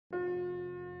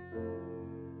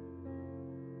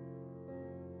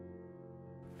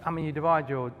I mean, you divide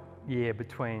your year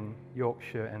between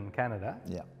Yorkshire and Canada.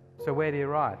 Yeah. So where do you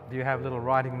write? Do you have little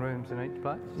writing rooms in each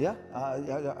place? Yeah,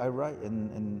 I write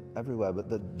in everywhere, but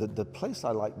the place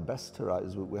I like best to write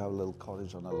is we have a little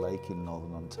cottage on a lake in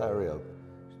northern Ontario.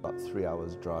 It's about 3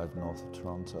 hours drive north of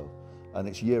Toronto. And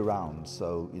it's year round,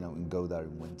 so you know, we can go there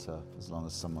in winter as long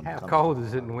as someone How comes. cold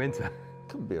is it in winter?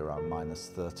 Could be around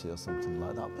 -30 or something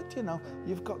like that. But you know,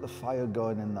 you've got the fire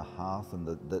going in the hearth and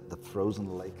the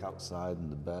frozen lake outside and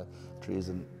the bare trees,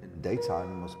 and in daytime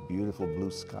the most beautiful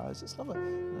blue skies. It's lovely.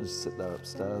 You just sit there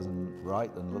upstairs and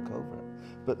write and look over it.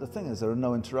 But the thing is, there are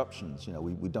no interruptions. You know,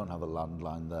 we don't have a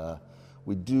landline there.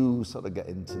 We do sort of get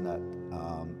internet,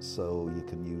 so you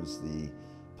can use the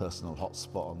personal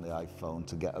hotspot on the iPhone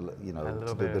to get you know, to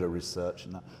do a bit of research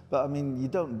and that. But I mean, you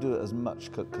don't do it as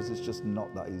much because it's just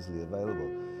not that easily available.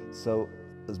 So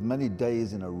as many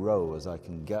days in a row as I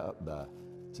can get up there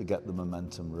to get the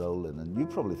momentum rolling. And you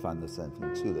probably find the same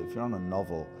thing too, that if you're on a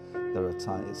novel, there are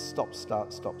times, it's stop,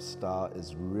 start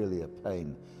is really a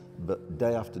pain. But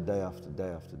day after day after day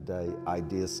after day,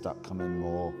 ideas start coming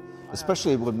more,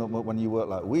 especially when you work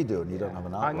like we do and you don't have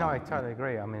an outline. No, I totally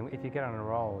agree. I mean, if you get on a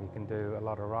roll, you can do a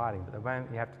lot of writing, but the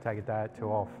moment you have to take a day or two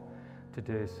off to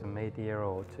do some media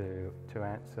or to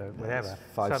answer whatever.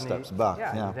 It's five steps back.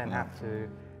 Yeah, you then have to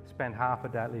spend half a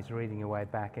day at least reading your way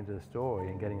back into the story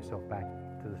and getting yourself back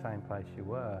to the same place you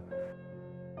were.